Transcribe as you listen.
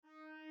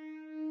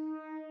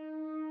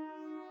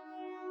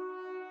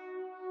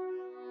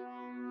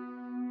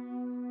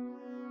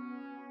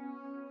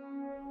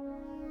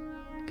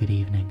good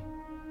evening.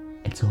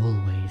 It's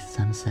always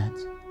sunset,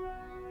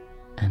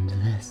 and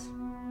this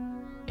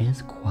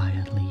is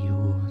Quietly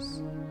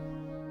Yours.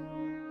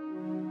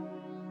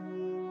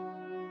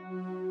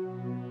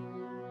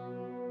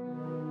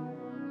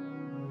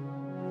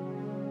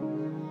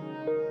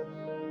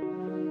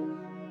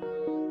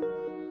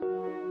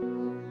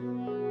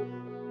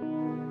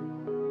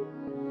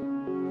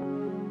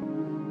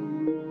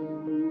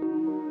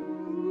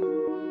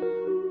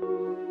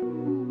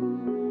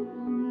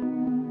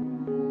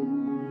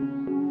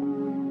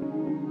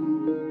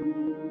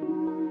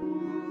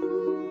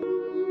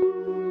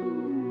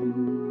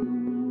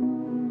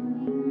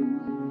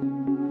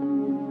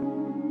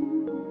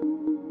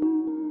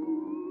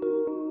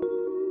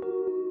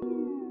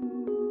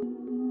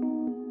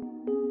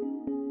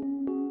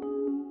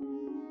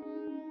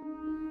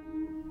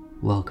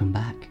 Welcome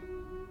back.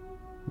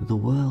 The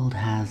world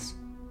has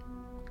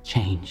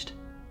changed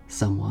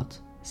somewhat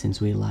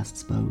since we last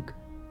spoke.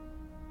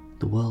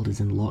 The world is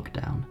in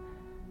lockdown.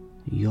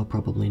 You're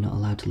probably not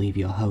allowed to leave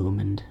your home,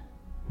 and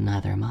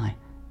neither am I.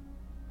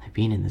 I've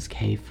been in this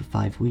cave for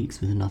 5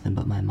 weeks with nothing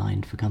but my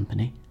mind for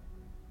company.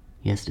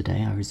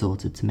 Yesterday I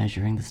resorted to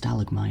measuring the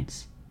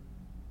stalagmites.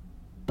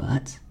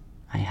 But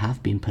I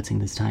have been putting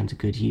this time to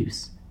good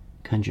use,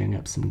 conjuring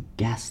up some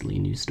ghastly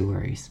new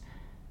stories.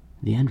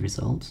 The end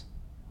result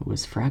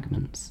was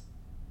Fragments,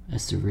 a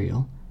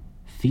surreal,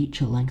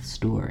 feature-length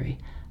story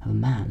of a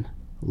man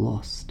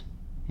lost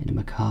in a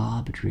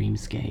macabre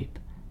dreamscape.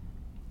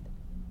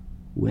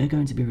 We're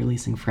going to be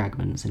releasing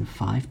Fragments in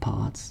 5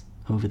 parts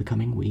over the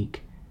coming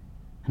week,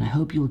 and I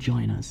hope you'll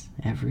join us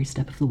every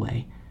step of the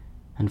way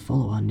and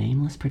follow our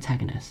nameless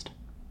protagonist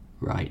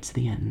right to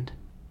the end.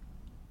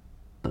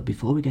 But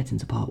before we get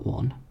into part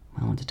 1,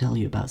 I want to tell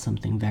you about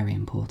something very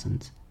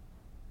important.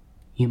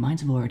 You might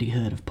have already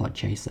heard of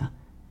Podchaser.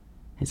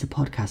 It's a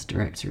podcast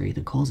directory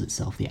that calls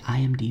itself the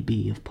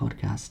IMDb of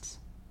podcasts.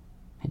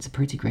 It's a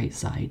pretty great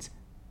site,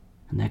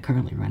 and they're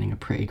currently running a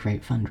pretty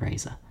great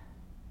fundraiser.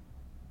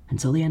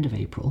 Until the end of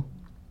April,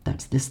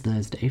 that's this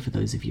Thursday for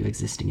those of you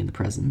existing in the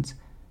present,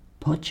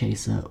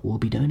 Podchaser will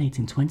be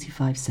donating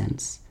 25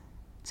 cents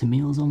to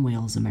Meals on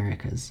Wheels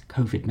America's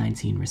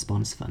COVID-19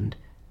 Response Fund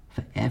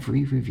for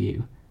every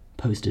review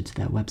posted to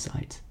their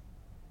website.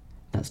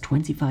 That's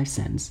 25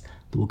 cents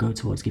that will go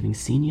towards giving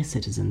senior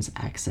citizens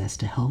access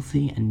to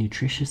healthy and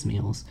nutritious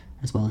meals,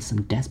 as well as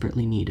some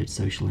desperately needed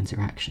social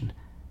interaction.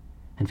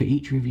 And for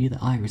each review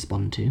that I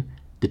respond to,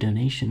 the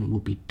donation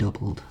will be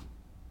doubled.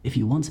 If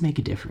you want to make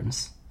a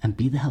difference and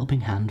be the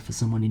helping hand for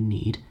someone in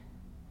need,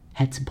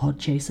 head to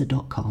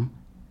podchaser.com,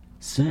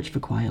 search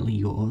for Quietly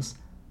Yours,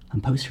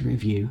 and post a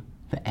review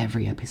for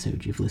every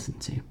episode you've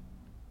listened to.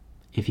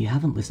 If you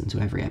haven't listened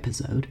to every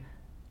episode,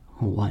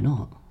 well, why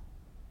not?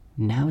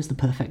 Now is the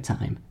perfect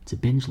time to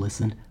binge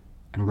listen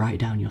and write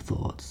down your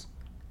thoughts.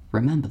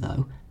 Remember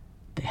though,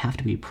 they have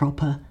to be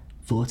proper,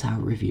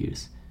 thought-out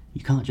reviews.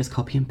 You can't just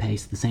copy and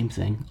paste the same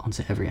thing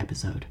onto every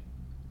episode.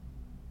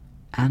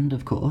 And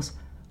of course,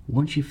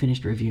 once you've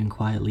finished reviewing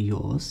Quietly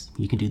Yours,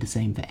 you can do the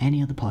same for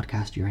any other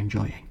podcast you're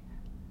enjoying,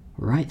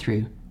 right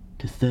through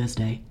to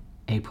Thursday,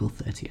 April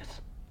 30th.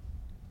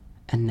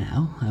 And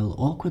now I will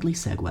awkwardly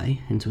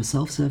segue into a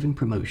self-serving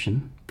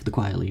promotion for the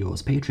Quietly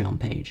Yours Patreon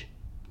page,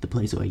 the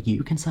place where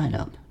you can sign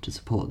up to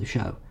support the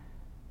show.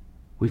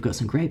 We've got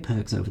some great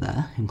perks over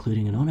there,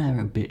 including an on-air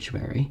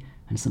obituary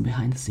and some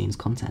behind-the-scenes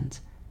content.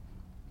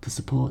 The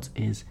support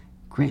is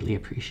greatly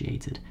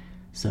appreciated,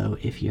 so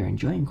if you're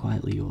enjoying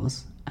Quietly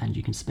Yours and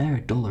you can spare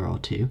 $1 or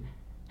 $2,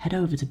 head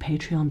over to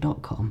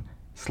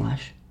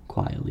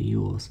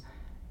patreon.com/quietlyyours.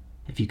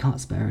 If you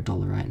can't spare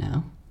 $1 right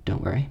now,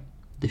 don't worry,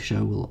 the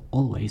show will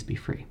always be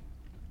free.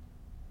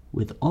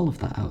 With all of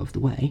that out of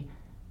the way,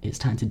 it's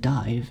time to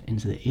dive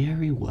into the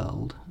eerie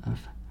world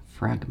of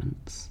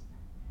Fragments.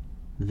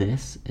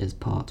 This is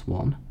part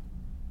 1,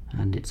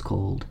 and it's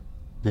called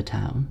The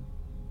Town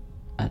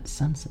at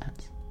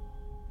Sunset.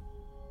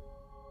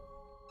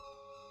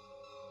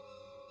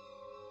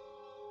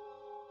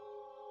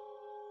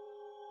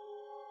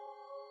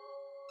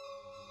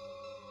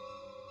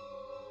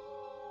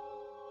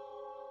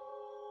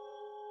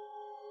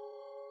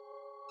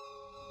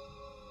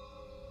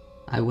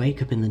 I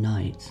wake up in the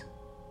night.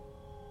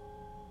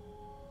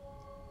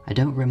 I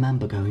don't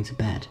remember going to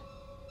bed,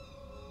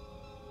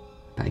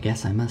 but I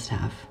guess I must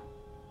have,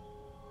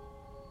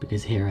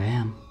 because here I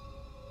am.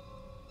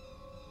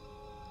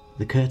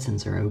 The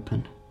curtains are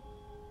open.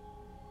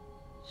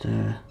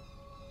 They're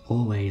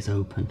always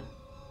open,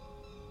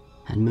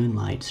 and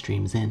moonlight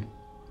streams in.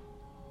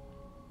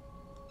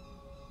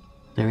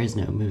 There is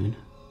no moon,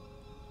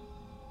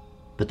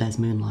 but there's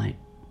moonlight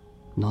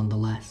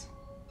nonetheless.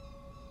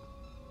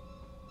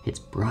 It's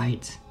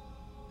bright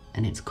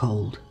and it's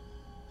cold,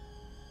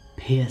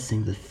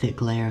 piercing the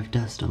thick layer of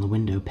dust on the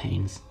window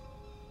panes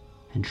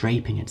and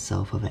draping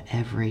itself over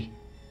every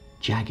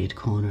jagged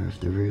corner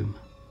of the room,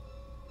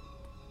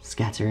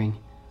 scattering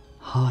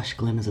harsh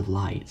glimmers of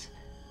light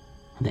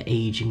on the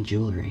aging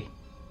jewellery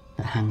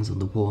that hangs on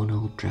the worn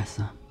old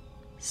dresser,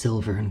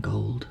 silver and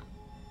gold,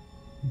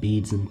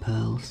 beads and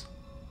pearls.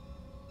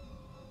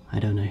 I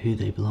don't know who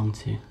they belong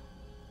to.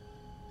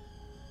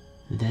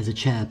 There's a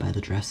chair by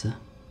the dresser.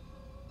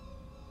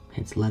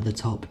 Its leather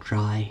top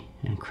dry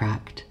and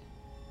cracked,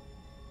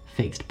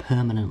 fixed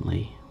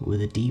permanently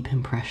with a deep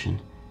impression,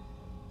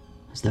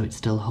 as though it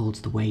still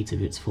holds the weight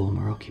of its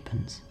former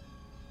occupants.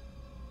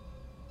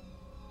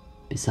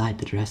 Beside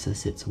the dresser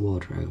sits a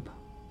wardrobe,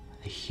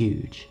 a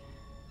huge,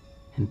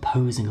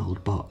 imposing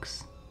old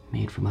box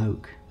made from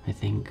oak, I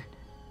think,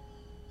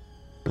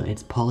 but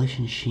its polish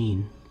and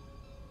sheen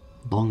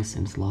long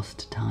since lost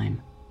to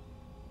time.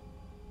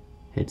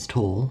 It's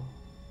tall,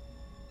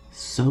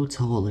 so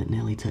tall it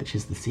nearly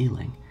touches the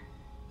ceiling,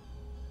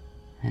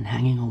 and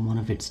hanging on one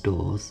of its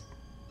doors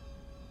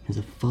is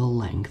a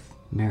full-length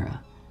mirror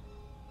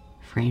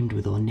framed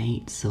with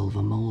ornate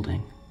silver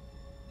moulding,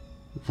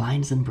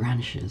 vines and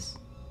branches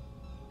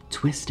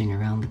twisting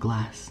around the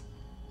glass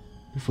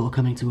before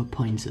coming to a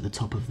point at the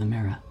top of the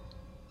mirror.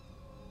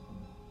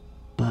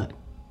 But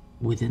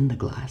within the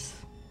glass,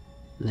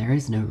 there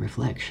is no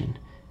reflection.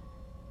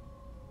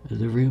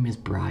 The room is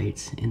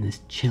bright in this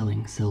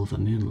chilling silver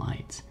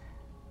moonlight,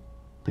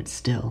 but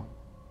still,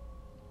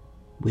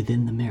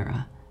 within the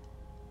mirror,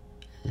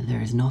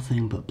 there is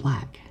nothing but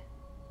black.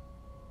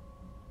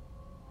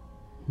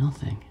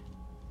 Nothing.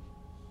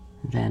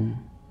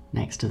 Then,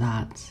 next to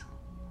that,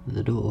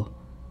 the door,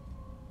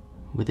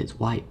 with its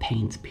white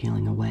paint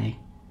peeling away.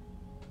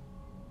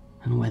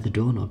 And where the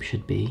doorknob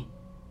should be,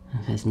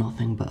 there's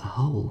nothing but a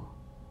hole.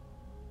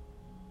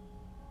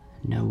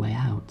 No way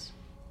out.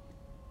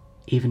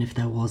 Even if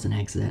there was an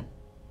exit,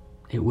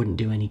 it wouldn't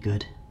do any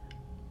good.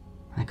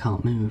 I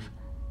can't move.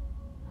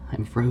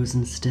 I'm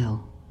frozen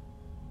still,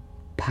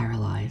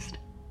 paralyzed,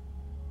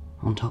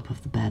 on top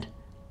of the bed.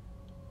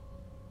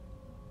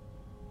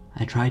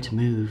 I try to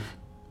move,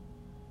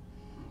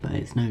 but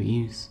it's no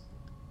use.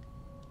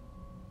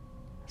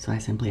 So I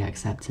simply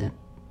accept it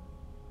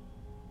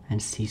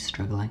and cease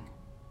struggling.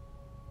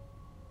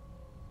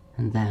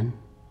 And then,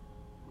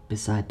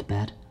 beside the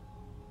bed,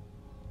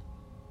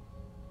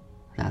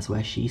 that's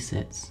where she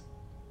sits,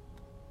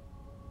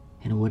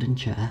 in a wooden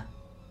chair,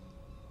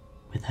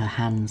 with her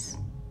hands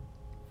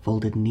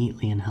folded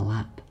neatly in her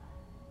lap.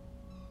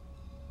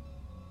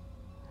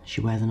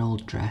 She wears an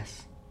old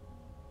dress.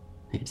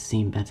 It's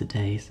seen better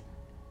days.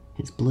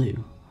 It's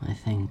blue, I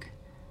think,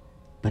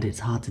 but it's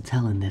hard to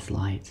tell in this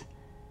light.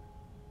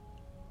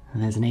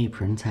 There's an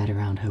apron tied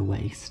around her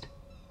waist,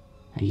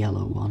 a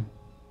yellow one,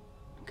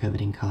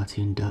 covered in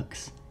cartoon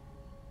ducks.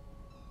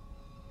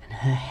 And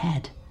her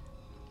head,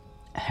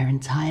 her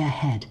entire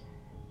head,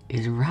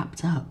 is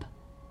wrapped up,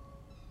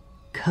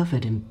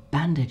 covered in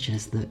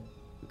bandages that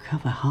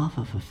cover half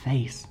of her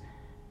face.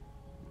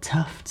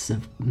 Tufts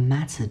of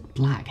matted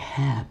black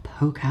hair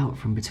poke out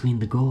from between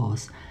the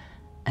gauze,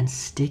 and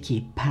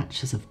sticky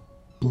patches of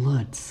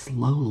blood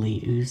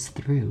slowly ooze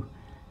through.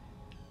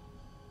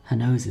 Her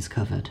nose is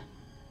covered,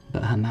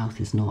 but her mouth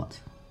is not,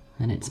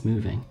 and it's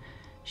moving.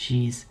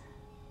 She's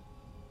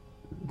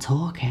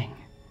talking.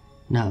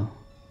 No,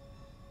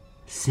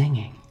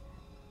 singing.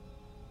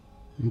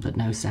 But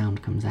no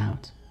sound comes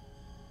out.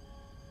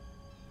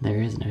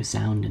 There is no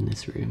sound in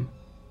this room,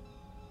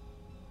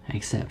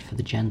 except for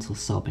the gentle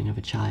sobbing of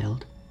a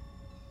child,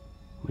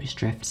 which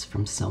drifts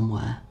from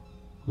somewhere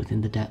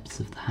within the depths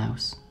of the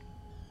house.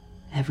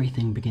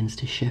 Everything begins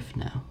to shift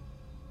now,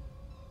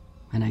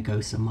 and I go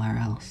somewhere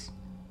else.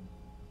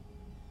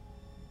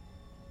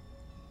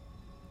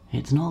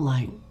 It's not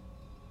like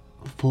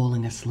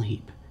falling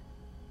asleep.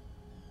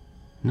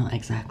 Not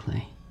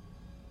exactly.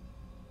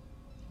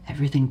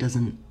 Everything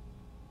doesn't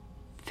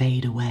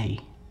fade away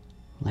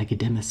like a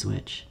dimmer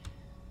switch.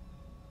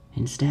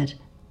 Instead,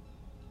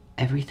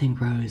 everything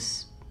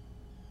grows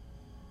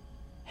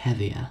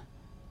heavier,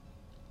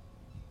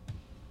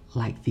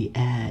 like the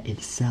air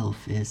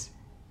itself is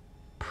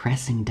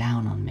pressing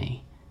down on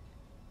me.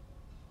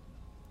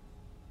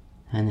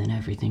 And then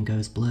everything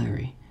goes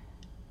blurry.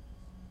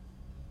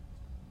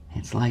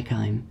 It's like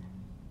I'm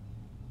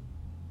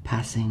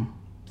passing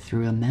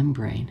through a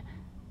membrane,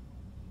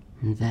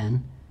 and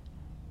then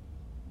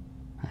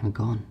I'm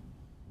gone.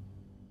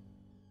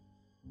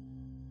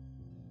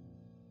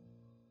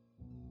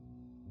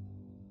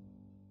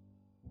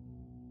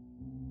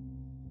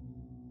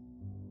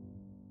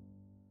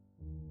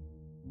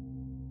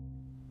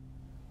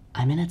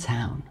 I'm in a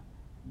town.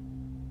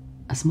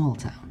 A small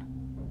town.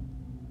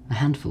 A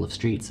handful of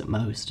streets at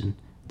most, and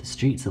the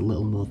streets are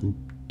little more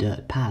than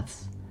dirt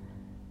paths.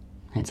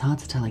 It's hard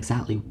to tell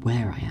exactly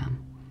where I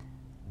am,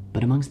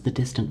 but amongst the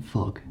distant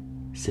fog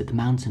sit the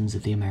mountains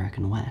of the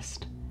American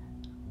West.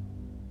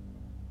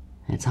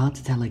 It's hard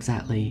to tell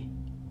exactly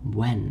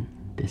when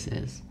this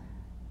is,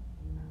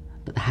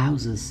 but the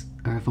houses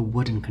are of a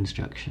wooden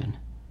construction,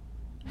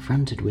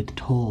 fronted with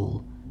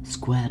tall,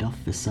 squared-off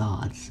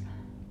facades.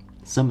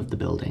 Some of the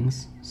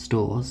buildings,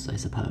 stores I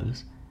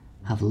suppose,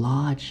 have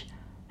large,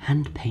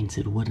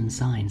 hand-painted wooden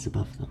signs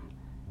above them.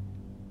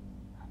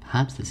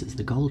 Perhaps this is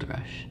the gold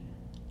rush.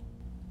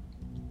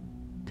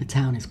 The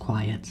town is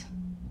quiet,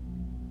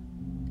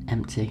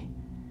 empty.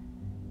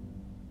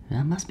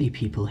 There must be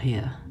people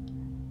here,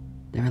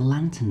 There are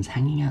lanterns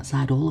hanging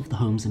outside all of the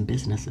homes and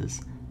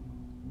businesses.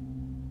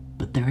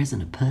 But there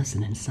isn't a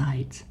person in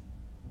sight.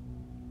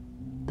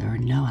 There are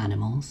no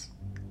animals,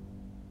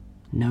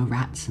 no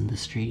rats in the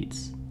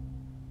streets,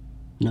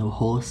 no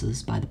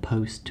horses by the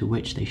post to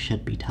which they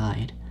should be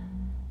tied.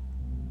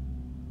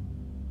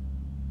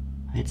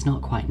 It's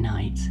not quite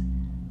night.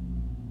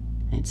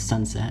 It's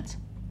sunset,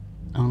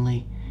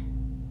 only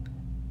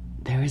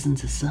there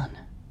isn't a sun.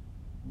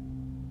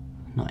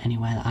 Not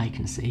anywhere that I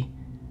can see.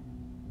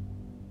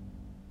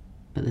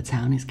 But the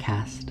town is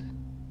cast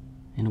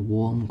in a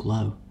warm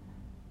glow,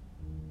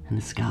 and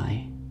the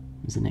sky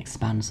is an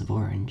expanse of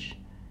orange.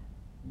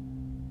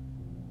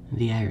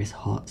 The air is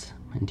hot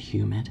and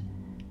humid,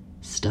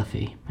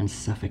 stuffy and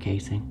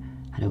suffocating.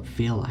 I don't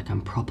feel like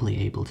I'm properly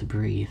able to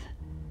breathe.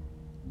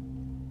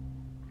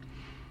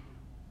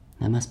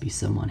 There must be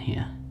someone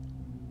here.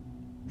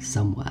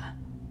 Somewhere.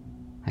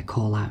 I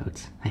call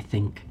out, I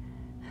think.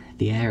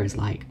 The air is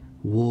like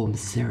warm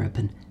syrup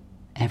and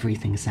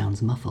everything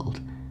sounds muffled.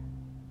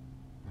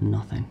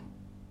 Nothing.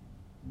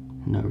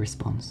 No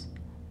response.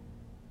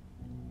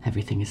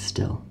 Everything is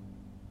still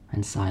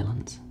and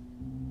silent.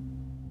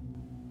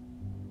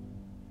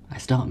 I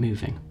start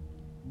moving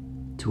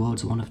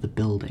towards one of the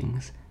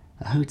buildings,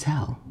 a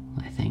hotel,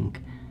 I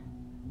think.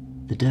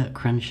 The dirt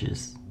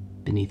crunches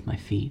beneath my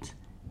feet,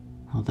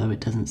 although it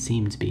doesn't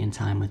seem to be in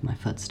time with my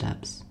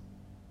footsteps.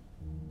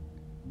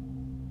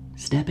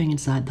 Stepping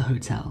inside the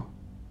hotel,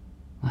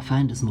 I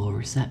find a small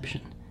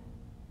reception,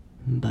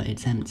 but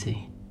it's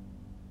empty.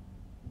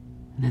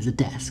 There's a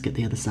desk at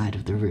the other side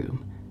of the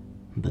room,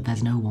 but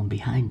there's no one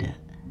behind it.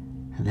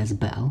 There's a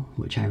bell,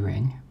 which I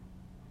ring,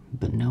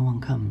 but no one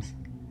comes.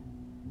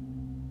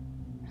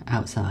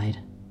 Outside,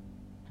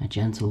 a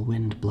gentle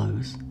wind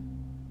blows,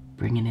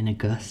 bringing in a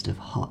gust of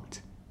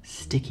hot,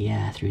 sticky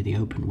air through the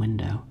open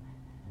window.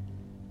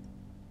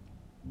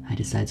 I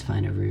decide to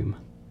find a room,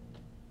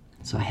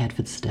 so I head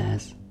for the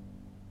stairs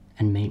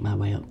and make my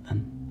way up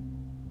them.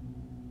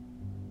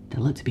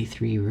 There look to be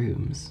 3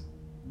 rooms.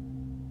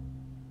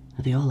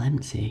 Are they all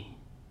empty?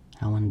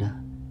 I wonder.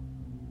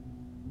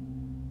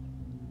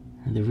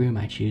 The room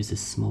I choose is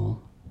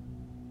small.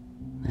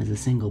 There's a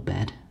single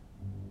bed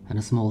and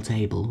a small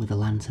table with a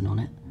lantern on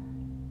it,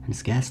 and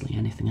scarcely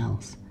anything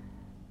else.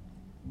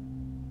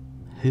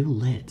 Who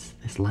lit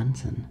this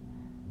lantern?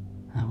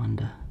 I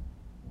wonder.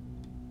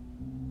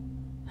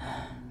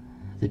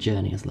 The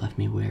journey has left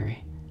me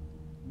weary.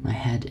 My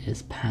head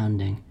is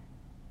pounding,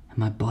 and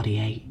my body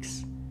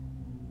aches.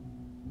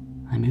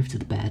 I move to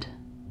the bed,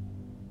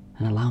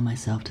 and allow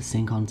myself to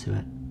sink onto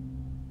it,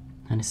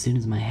 and as soon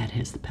as my head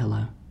hits the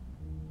pillow,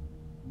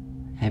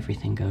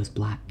 everything goes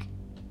black.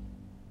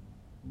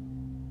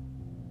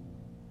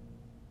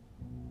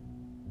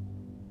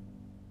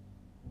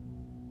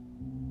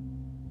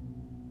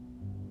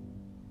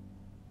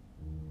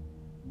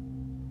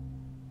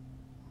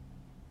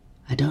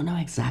 I don't know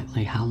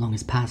exactly how long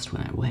has passed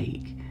when I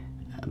wake,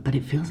 but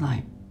it feels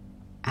like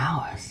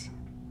hours.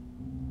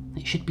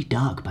 It should be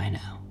dark by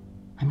now,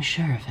 I'm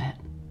sure of it,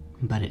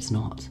 but it's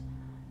not.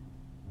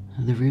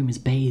 The room is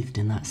bathed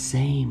in that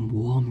same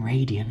warm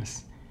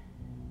radiance,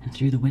 and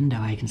through the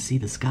window I can see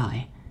the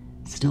sky,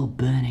 still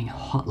burning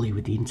hotly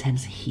with the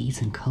intense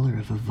heat and colour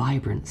of a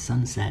vibrant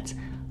sunset,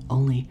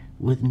 only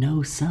with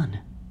no sun.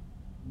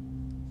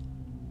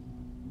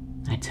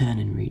 I turn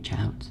and reach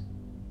out.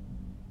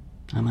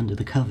 I'm under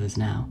the covers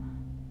now,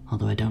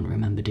 although I don't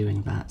remember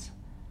doing that.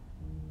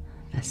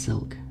 They're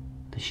silk,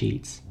 the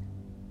sheets,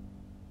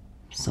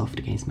 soft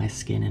against my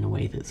skin in a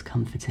way that's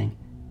comforting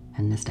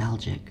and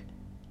nostalgic.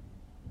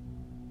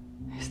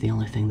 It's the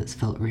only thing that's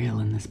felt real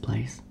in this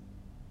place.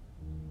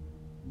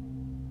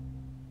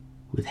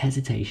 With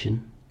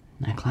hesitation,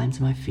 I climb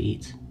to my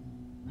feet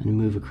and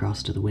move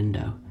across to the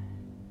window.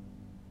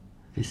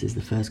 This is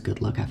the first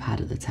good look I've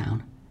had at the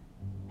town.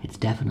 It's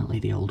definitely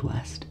the Old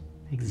West,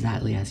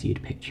 exactly as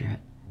you'd picture it.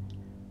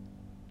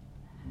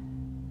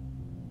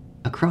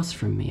 Across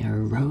from me are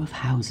a row of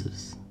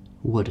houses,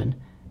 wooden,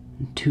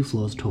 2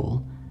 floors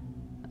tall.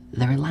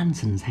 There are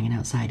lanterns hanging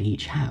outside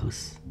each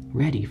house,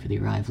 ready for the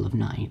arrival of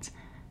night,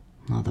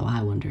 although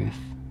I wonder if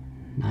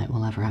night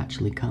will ever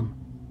actually come.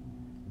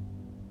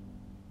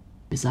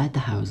 Beside the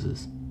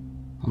houses,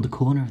 on the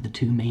corner of the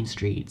 2 main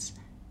streets,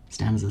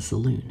 stands a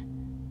saloon,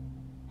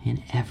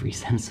 in every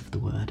sense of the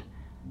word.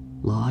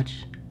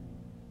 Large,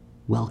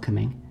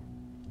 welcoming,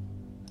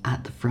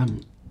 at the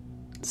front,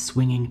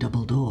 swinging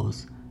double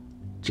doors,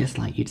 just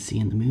like you'd see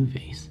in the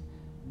movies.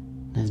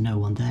 There's no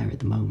one there at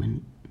the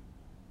moment,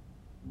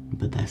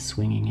 but they're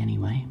swinging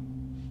anyway.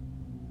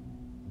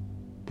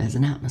 There's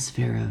an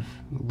atmosphere of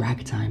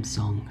ragtime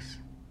songs,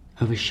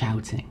 over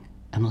shouting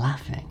and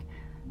laughing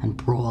and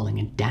brawling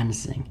and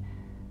dancing,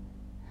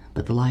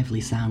 but the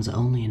lively sounds are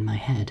only in my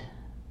head.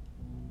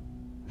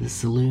 The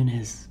saloon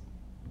is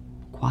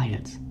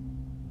quiet,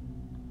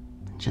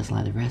 just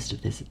like the rest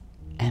of this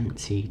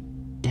empty,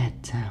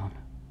 dead town.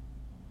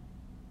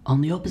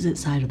 On the opposite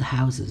side of the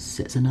houses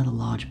sits another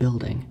large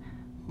building,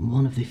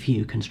 one of the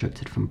few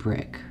constructed from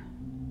brick.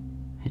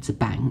 It's a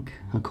bank,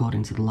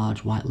 according to the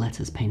large white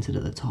letters painted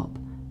at the top,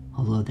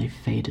 although they've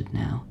faded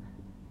now.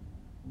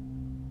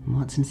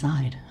 What's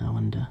inside, I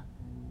wonder?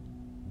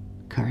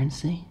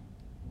 Currency?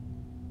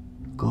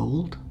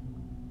 Gold?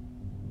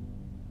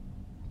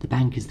 The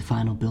bank is the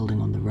final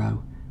building on the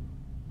row,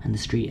 and the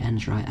street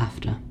ends right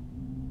after,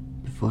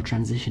 before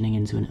transitioning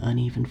into an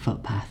uneven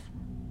footpath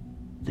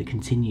that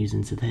continues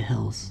into the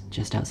hills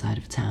just outside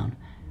of town.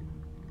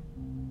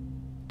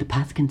 The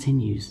path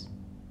continues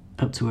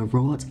up to a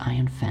wrought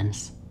iron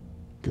fence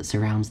that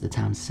surrounds the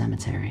town's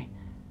cemetery.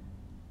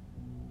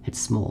 It's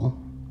small,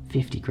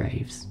 50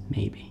 graves,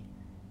 maybe,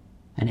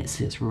 and it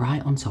sits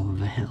right on top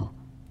of a hill,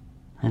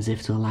 as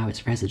if to allow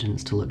its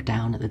residents to look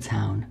down at the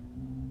town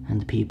and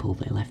the people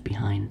they left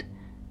behind.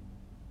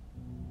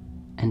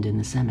 And in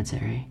the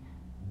cemetery,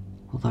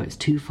 although it's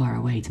too far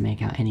away to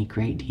make out any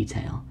great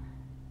detail,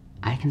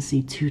 I can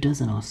see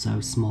 24 or so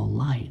small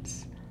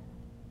lights.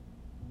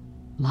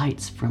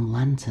 Lights from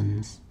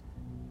lanterns.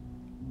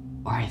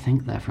 Or I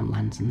think they're from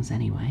lanterns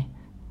anyway.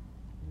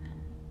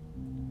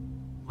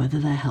 Whether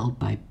they're held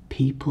by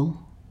people,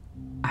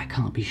 I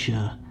can't be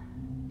sure.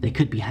 They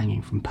could be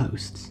hanging from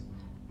posts.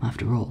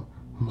 After all,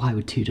 why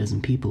would 24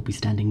 people be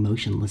standing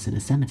motionless in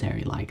a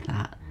cemetery like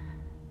that?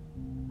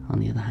 On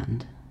the other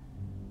hand,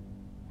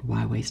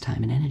 why waste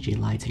time and energy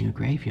lighting a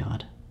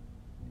graveyard?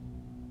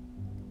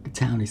 The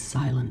town is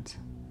silent,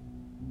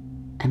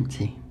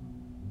 empty.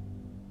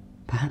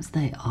 Perhaps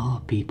they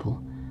are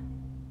people.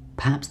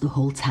 Perhaps the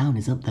whole town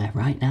is up there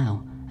right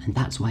now, and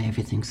that's why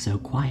everything's so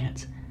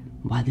quiet.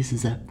 Why this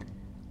is a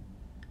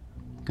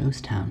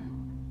ghost town.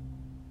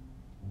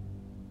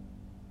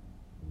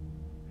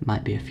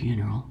 Might be a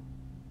funeral.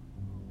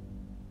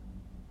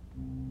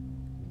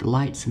 The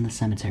lights in the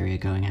cemetery are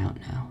going out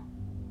now,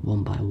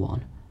 one by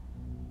one.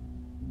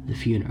 The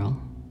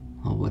funeral,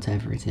 or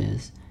whatever it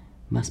is,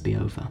 must be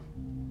over.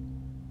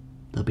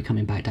 They'll be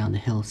coming back down the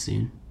hill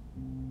soon,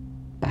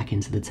 back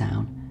into the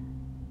town.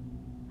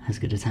 As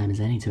good a time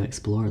as any to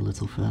explore a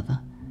little further.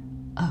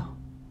 Oh,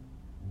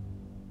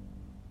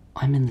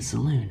 I'm in the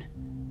saloon.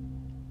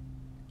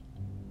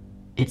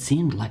 It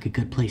seemed like a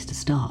good place to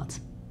start,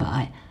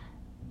 but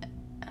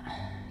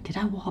did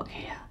I walk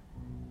here?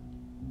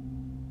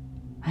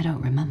 I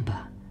don't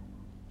remember.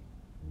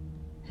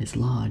 It's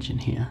large in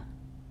here.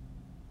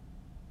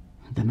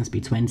 There must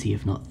be 20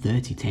 if not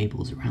 30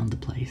 tables around the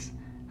place.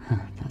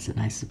 That's a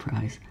nice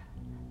surprise.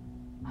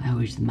 I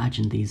always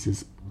imagined these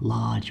as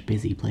large,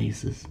 busy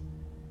places.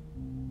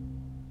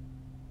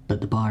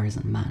 But the bar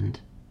isn't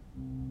manned.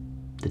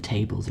 The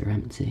tables are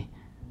empty.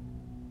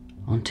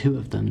 On 2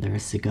 of them there are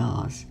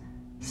cigars,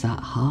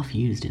 sat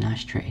half-used in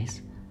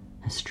ashtrays,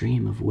 a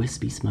stream of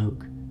wispy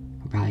smoke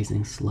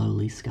rising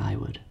slowly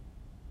skyward.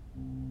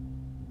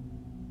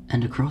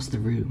 And across the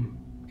room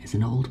is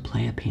an old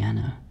player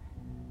piano.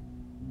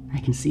 I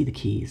can see the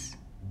keys.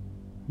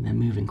 They're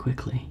moving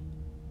quickly.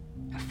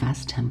 A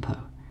fast tempo,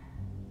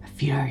 a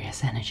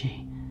furious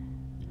energy,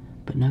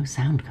 but no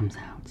sound comes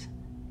out.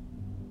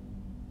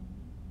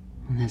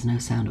 And there's no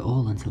sound at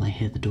all until I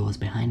hear the doors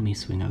behind me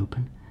swing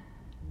open.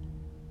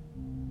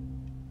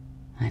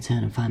 I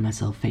turn and find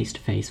myself face to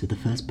face with the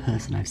first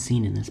person I've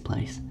seen in this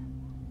place.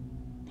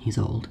 He's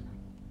old,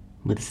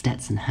 with a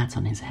Stetson hat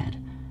on his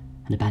head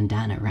and a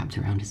bandana wrapped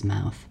around his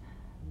mouth.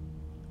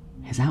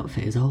 His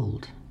outfit is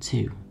old,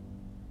 too,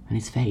 and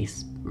his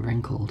face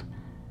wrinkled.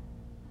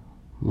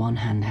 One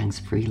hand hangs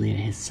freely at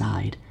his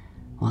side,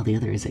 while the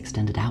other is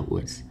extended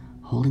outwards,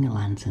 holding a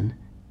lantern,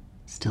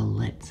 still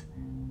lit.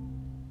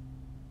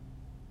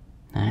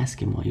 I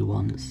ask him what he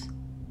wants,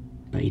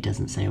 but he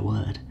doesn't say a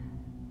word.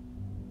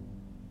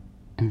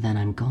 And then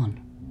I'm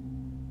gone.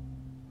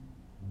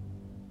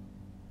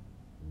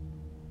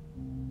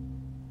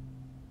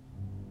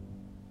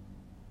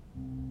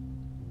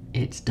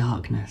 It's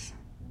darkness.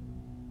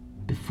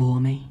 Before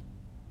me,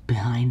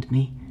 behind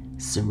me,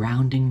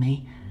 surrounding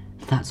me.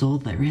 That's all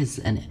there is,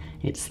 and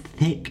it's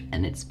thick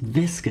and it's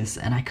viscous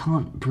and I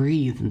can't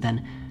breathe, and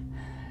then,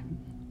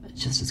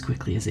 just as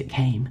quickly as it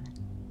came,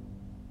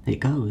 it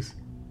goes,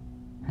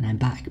 and I'm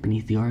back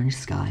beneath the orange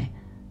sky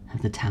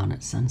of the town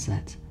at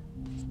sunset.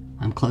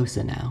 I'm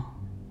closer now,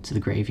 to the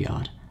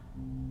graveyard,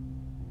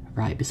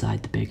 right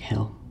beside the big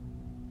hill.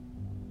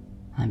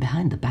 I'm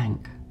behind the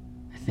bank,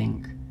 I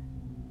think.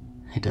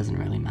 It doesn't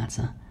really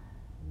matter.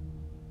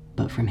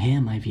 But from here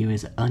my view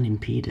is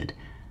unimpeded.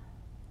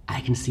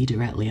 I can see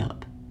directly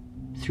up,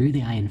 through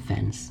the iron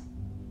fence,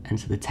 and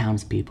to the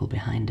townspeople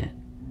behind it.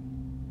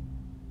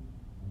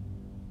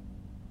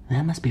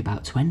 There must be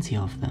about 20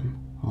 of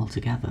them,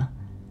 altogether,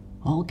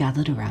 all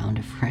gathered around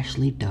a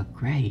freshly dug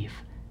grave,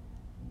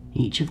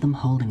 each of them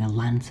holding a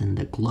lantern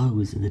that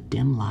glows in the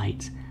dim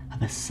light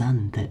of a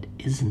sun that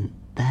isn't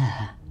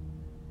there.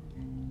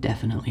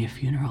 Definitely a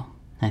funeral,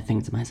 I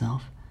think to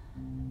myself.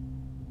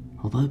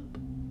 Although,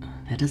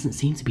 there doesn't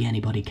seem to be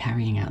anybody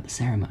carrying out the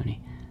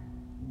ceremony.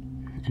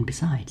 And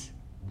besides,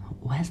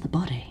 where's the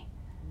body?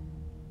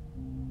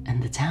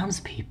 And the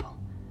townspeople?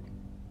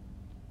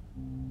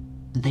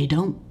 They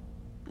don't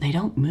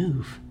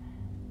move.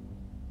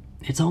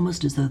 It's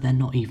almost as though they're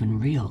not even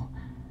real.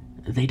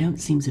 They don't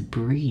seem to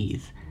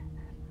breathe.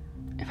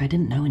 If I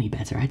didn't know any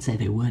better, I'd say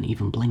they weren't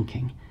even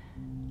blinking.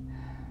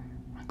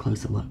 A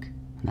closer look,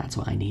 and that's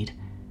what I need.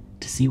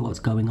 To see what's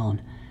going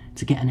on,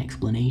 to get an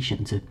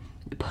explanation, to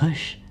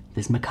push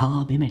this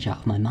macabre image out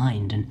of my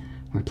mind and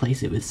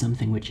replace it with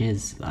something which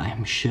is, I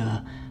am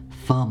sure,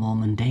 far more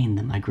mundane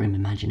than my grim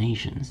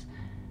imaginations.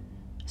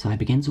 So I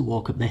begin to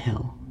walk up the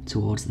hill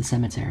towards the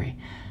cemetery,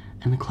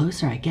 and the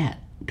closer I get,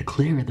 the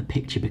clearer the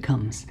picture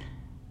becomes.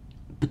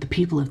 But the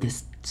people of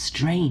this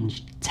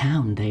strange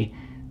town, they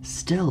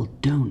still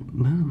don't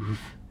move.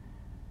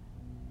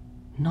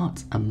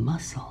 Not a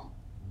muscle.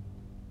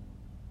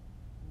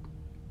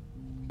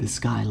 The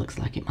sky looks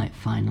like it might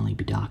finally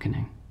be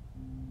darkening.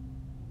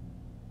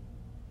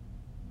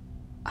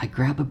 I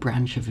grab a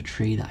branch of a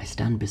tree that I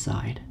stand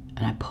beside,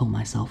 and I pull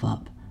myself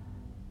up.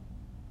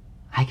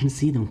 I can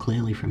see them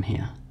clearly from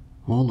here,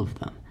 all of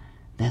them.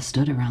 They're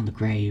stood around the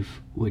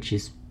grave, which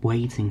is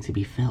waiting to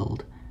be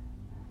filled.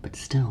 But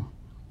still,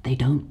 they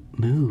don't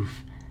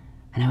move.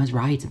 And I was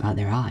right about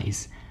their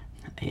eyes.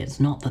 It's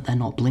not that they're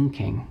not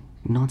blinking,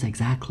 not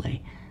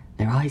exactly.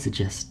 Their eyes are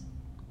just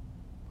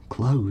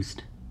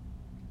closed.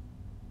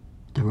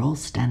 They're all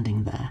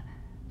standing there,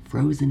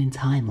 frozen in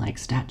time like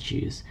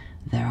statues,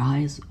 their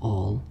eyes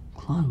all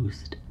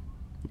closed.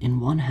 In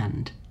one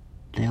hand,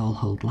 they all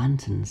hold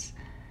lanterns.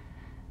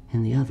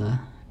 In the other,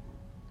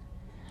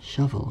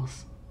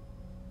 shovels.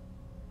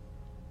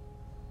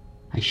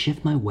 I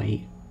shift my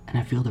weight, and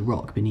I feel the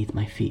rock beneath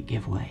my feet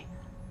give way.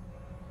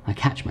 I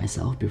catch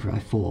myself before I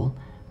fall,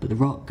 but the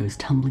rock goes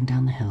tumbling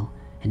down the hill,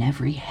 and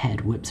every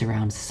head whips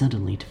around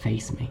suddenly to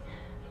face me.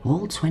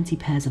 All 20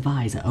 pairs of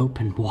eyes are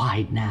open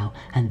wide now,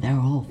 and they're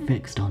all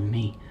fixed on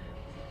me.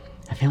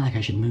 I feel like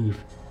I should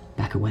move,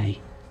 back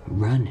away,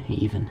 run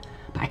even,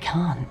 but I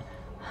can't.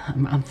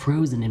 I'm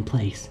frozen in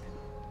place,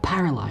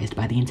 paralyzed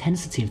by the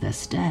intensity of their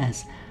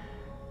stares.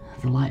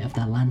 The light of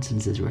their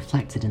lanterns is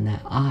reflected in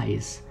their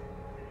eyes,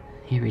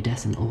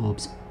 iridescent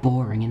orbs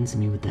boring into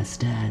me with their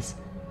stares.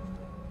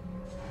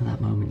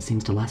 That moment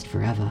seems to last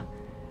forever,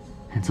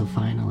 until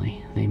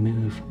finally they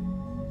move.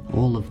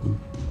 All of them,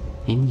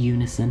 in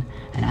unison,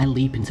 and I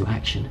leap into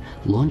action,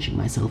 launching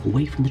myself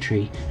away from the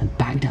tree and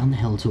back down the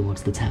hill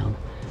towards the town.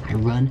 I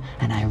run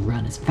and I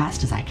run as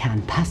fast as I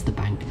can, past the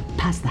bank,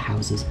 past the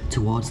houses,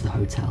 towards the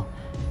hotel.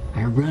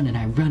 I run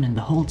and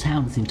the whole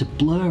town seems to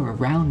blur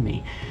around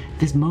me.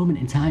 This moment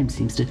in time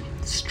seems to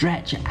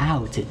stretch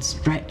out. It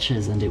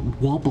stretches and it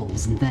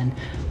wobbles, and then,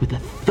 with a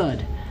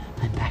thud,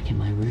 I'm back in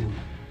my room.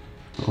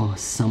 Or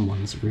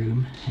someone's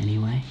room,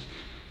 anyway.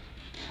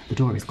 The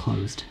door is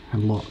closed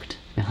and locked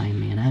behind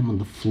me, and I'm on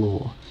the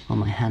floor, on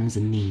my hands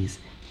and knees,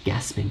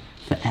 gasping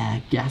for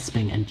air,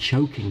 gasping and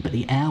choking, but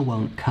the air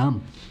won't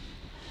come.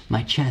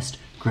 My chest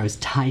grows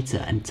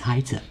tighter and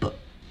tighter, but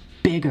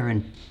bigger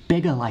and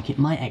bigger, like it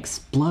might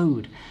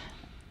explode.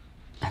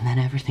 And then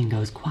everything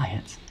goes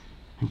quiet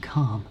and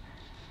calm,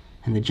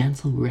 and the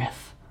gentle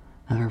riff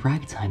of a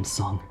ragtime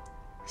song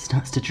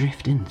starts to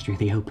drift in through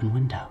the open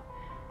window.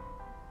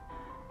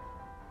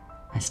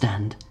 I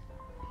stand.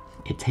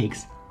 It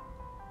takes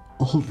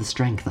all the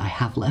strength I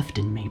have left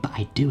in me, but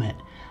I do it,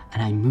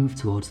 and I move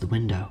towards the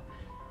window.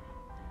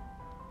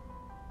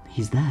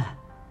 He's there.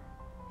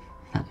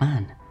 That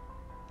man.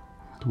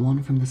 The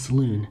one from the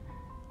saloon,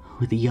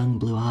 with the young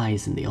blue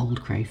eyes and the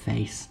old grey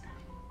face.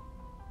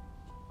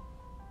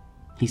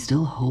 He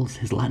still holds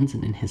his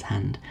lantern in his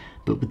hand,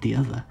 but with the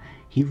other,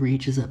 he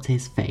reaches up to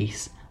his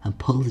face and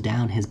pulls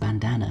down his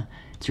bandana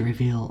to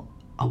reveal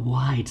a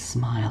wide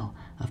smile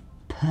of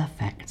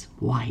perfect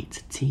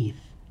white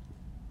teeth.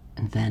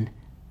 And then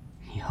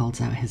he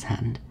holds out his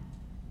hand,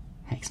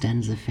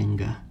 extends a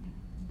finger,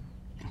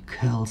 and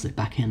curls it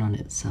back in on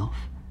itself.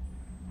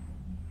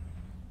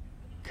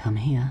 Come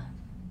here.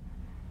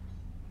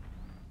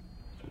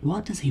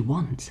 What does he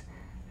want?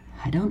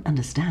 I don't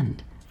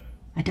understand.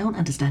 I don't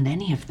understand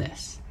any of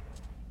this.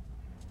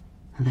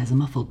 And there's a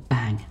muffled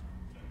bang,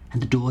 and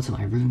the door to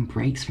my room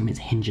breaks from its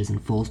hinges and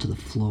falls to the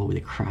floor with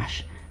a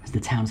crash as the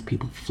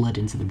townspeople flood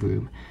into the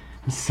room.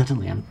 And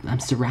suddenly I'm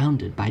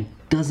surrounded by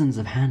dozens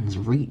of hands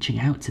reaching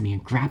out to me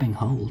and grabbing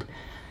hold.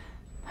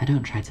 I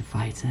don't try to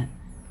fight it.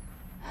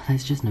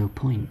 There's just no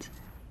point.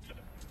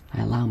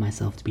 I allow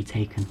myself to be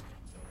taken,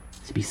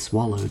 to be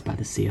swallowed by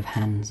the sea of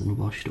hands and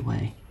washed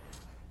away.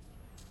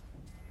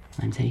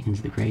 I'm taken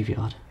to the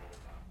graveyard,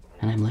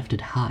 and I'm lifted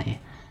high,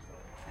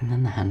 and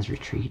then the hands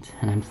retreat,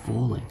 and I'm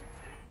falling,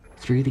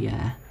 through the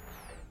air,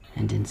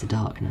 and into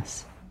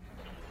darkness.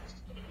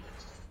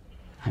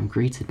 I'm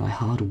greeted by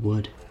hard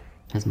wood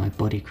as my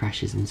body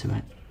crashes into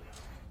it.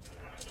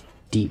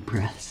 Deep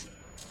breaths.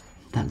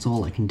 That's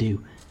all I can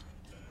do.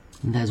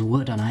 There's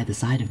wood on either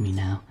side of me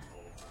now.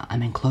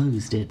 I'm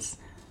enclosed. It's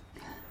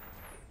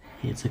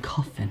a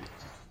coffin.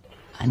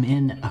 I'm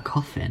in a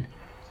coffin.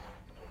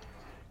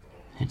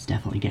 It's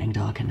definitely getting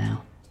darker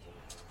now.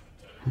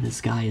 The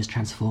sky is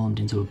transformed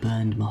into a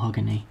burned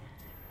mahogany,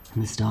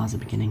 and the stars are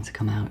beginning to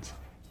come out.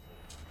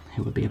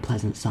 It would be a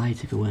pleasant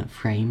sight if it weren't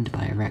framed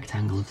by a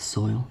rectangle of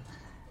soil.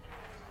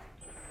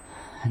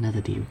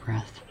 Another deep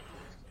breath,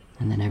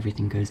 and then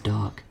everything goes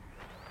dark.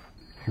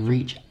 I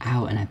reach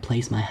out and I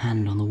place my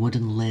hand on the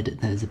wooden lid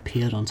that has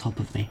appeared on top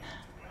of me.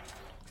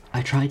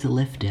 I try to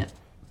lift it,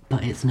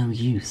 but it's no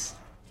use.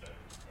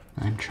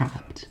 I'm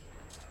trapped.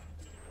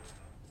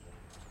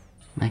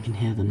 I can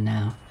hear them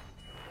now,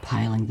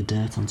 piling the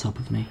dirt on top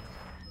of me.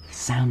 The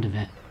sound of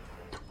it,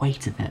 the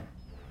weight of it.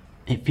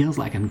 It feels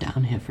like I'm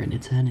down here for an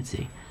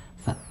eternity,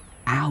 for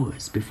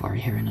hours before I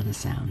hear another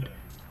sound.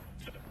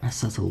 A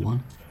subtle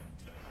one,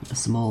 a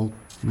small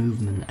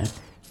movement,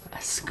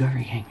 a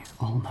scurrying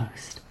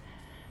almost,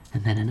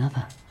 and then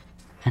another,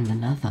 and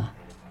another.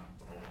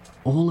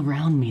 All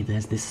around me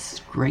there's this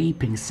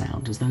scraping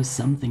sound as though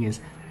something is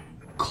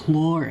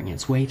clawing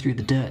its way through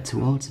the dirt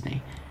towards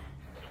me.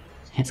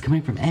 It's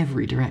coming from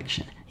every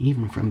direction,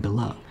 even from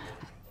below.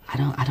 I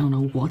don't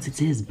know what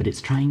it is, but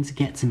it's trying to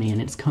get to me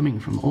and it's coming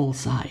from all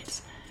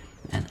sides.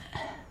 And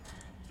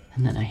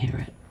then I hear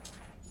it.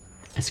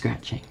 A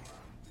scratching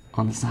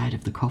on the side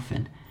of the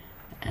coffin,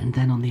 and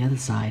then on the other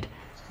side,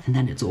 and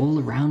then it's all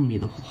around me,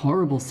 the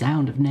horrible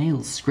sound of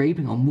nails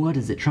scraping on wood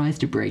as it tries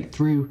to break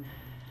through.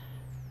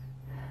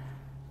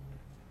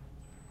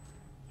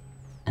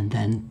 And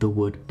then the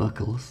wood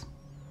buckles,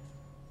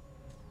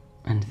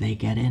 and they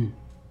get in.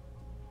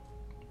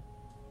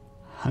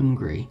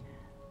 Hungry,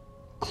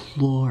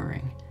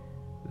 clawing,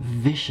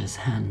 vicious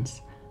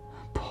hands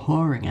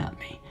pouring at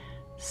me,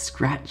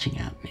 scratching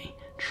at me,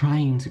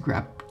 trying to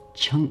grab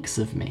chunks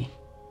of me.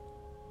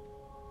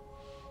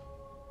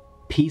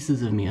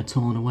 Pieces of me are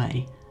torn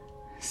away,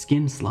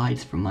 skin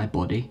slides from my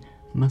body,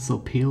 muscle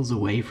peels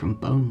away from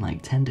bone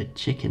like tender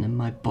chicken, and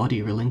my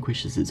body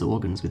relinquishes its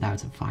organs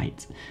without a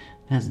fight.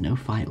 There's no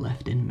fight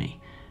left in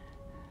me.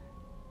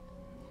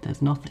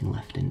 There's nothing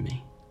left in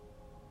me.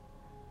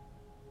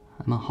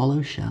 I'm a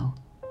hollow shell,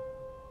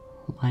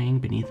 lying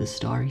beneath a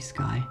starry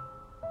sky,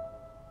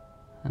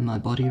 and my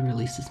body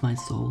releases my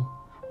soul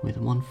with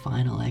one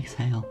final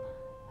exhale,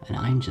 and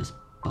I'm just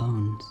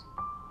bones.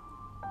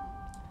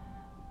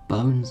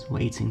 Bones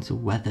waiting to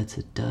weather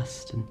to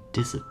dust and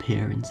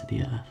disappear into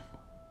the earth.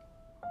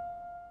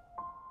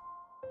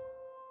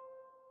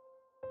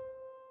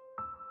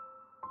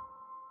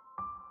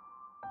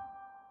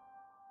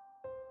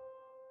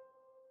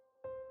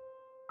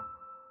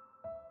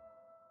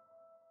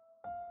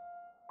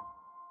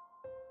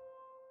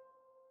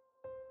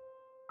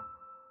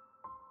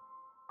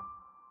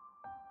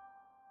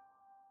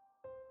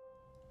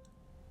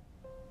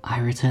 I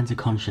return to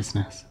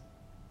consciousness,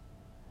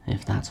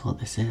 if that's what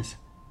this is,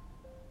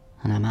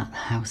 and I'm at the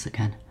house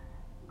again.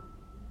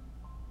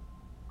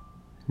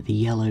 The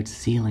yellowed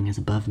ceiling is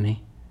above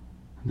me,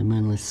 the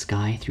moonless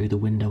sky through the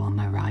window on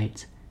my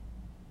right.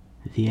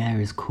 The air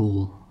is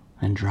cool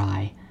and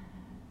dry,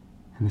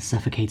 and the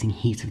suffocating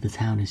heat of the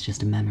town is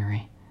just a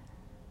memory.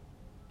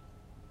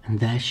 And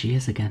there she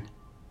is again,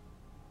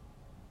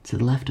 to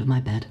the left of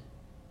my bed,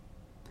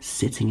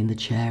 sitting in the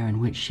chair in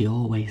which she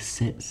always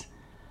sits,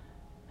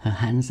 her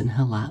hands in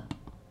her lap,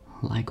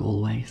 like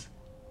always.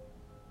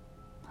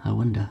 I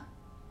wonder,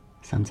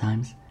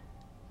 sometimes,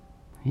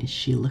 is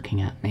she looking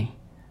at me?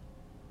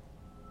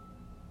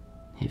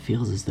 It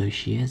feels as though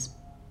she is,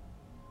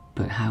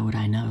 but how would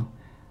I know?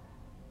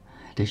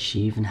 Does she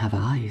even have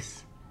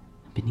eyes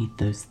beneath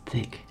those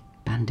thick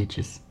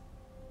bandages?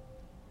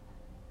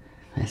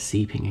 They're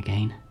seeping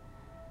again,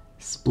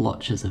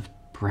 splotches of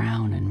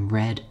brown and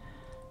red,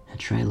 a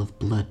trail of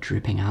blood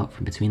dripping out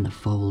from between the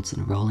folds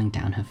and rolling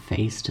down her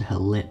face to her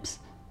lips,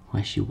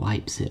 where she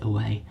wipes it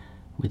away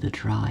with a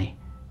dry,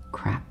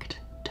 cracked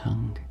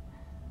tongue.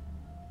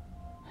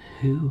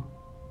 Who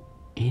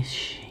is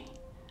she?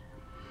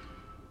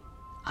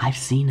 I've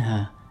seen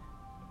her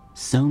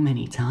so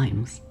many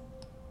times,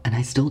 and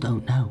I still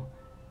don't know.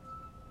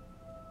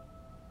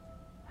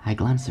 I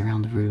glance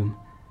around the room.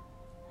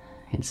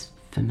 It's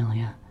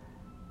familiar.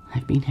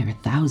 I've been here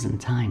 1,000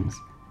 times.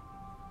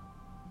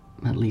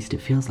 At least it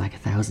feels like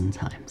 1,000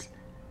 times.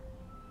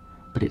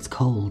 But it's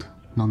cold,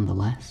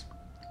 nonetheless.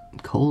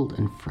 Cold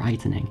and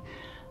frightening.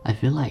 I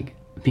feel like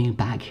being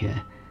back here,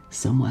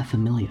 somewhere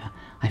familiar,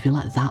 I feel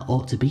like that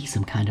ought to be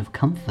some kind of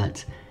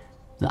comfort.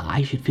 That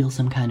I should feel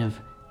some kind of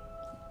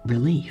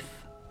relief.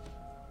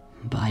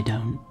 But I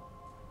don't.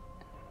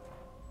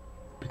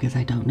 Because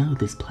I don't know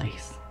this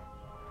place.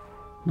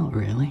 Not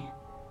really.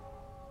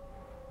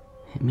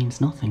 It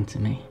means nothing to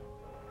me.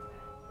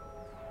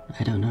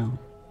 I don't know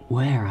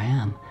where I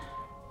am.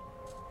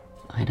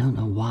 I don't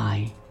know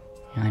why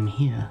I'm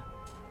here.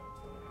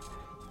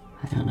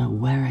 I don't know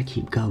where I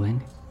keep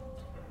going,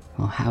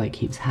 or how it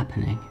keeps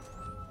happening.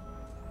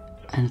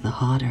 And the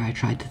harder I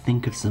try to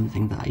think of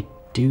something that I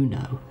do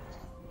know,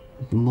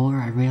 the more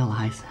I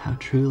realize how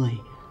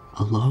truly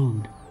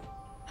alone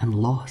and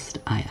lost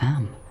I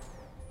am.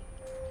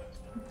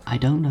 I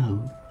don't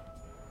know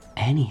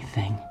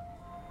anything.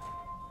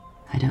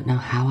 I don't know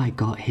how I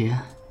got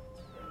here.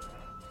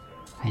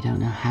 I don't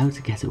know how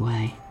to get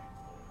away.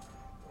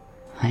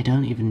 I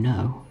don't even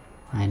know,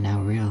 I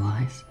now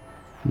realize,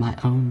 my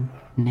own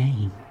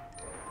name.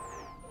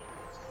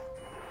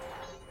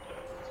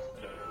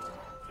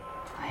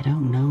 I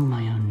don't know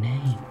my own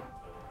name.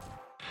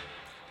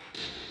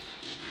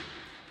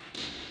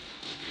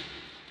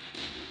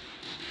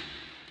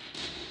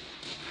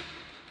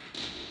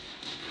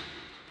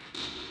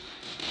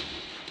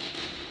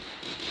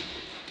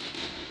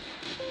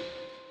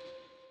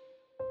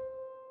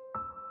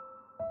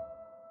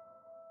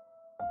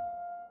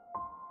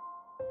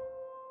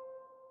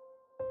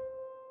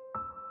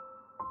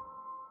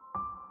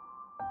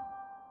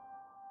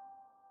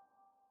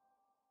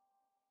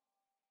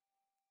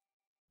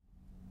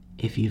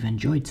 If you've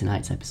enjoyed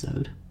tonight's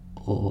episode,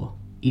 or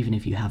even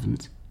if you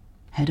haven't,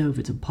 head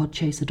over to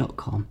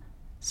podchaser.com,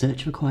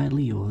 search for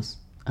Quietly Yours,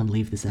 and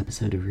leave this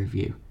episode a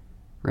review.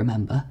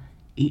 Remember,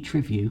 each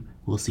review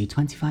will see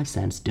 25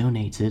 cents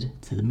donated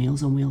to the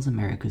Meals on Wheels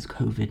America's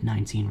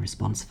COVID-19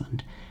 Response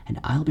Fund, and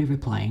I'll be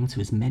replying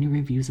to as many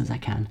reviews as I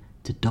can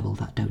to double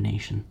that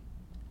donation.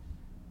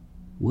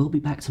 We'll be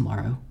back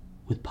tomorrow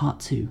with part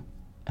 2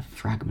 of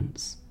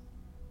Fragments.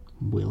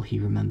 Will he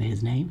remember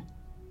his name?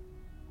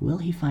 Will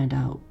he find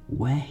out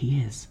where he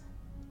is,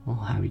 or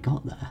how he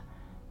got there?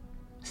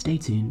 Stay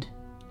tuned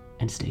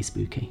and stay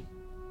spooky.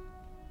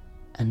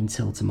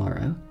 Until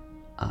tomorrow,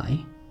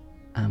 I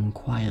am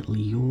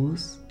quietly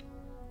yours,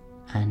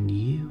 and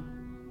you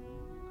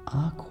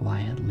are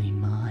quietly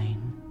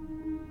mine.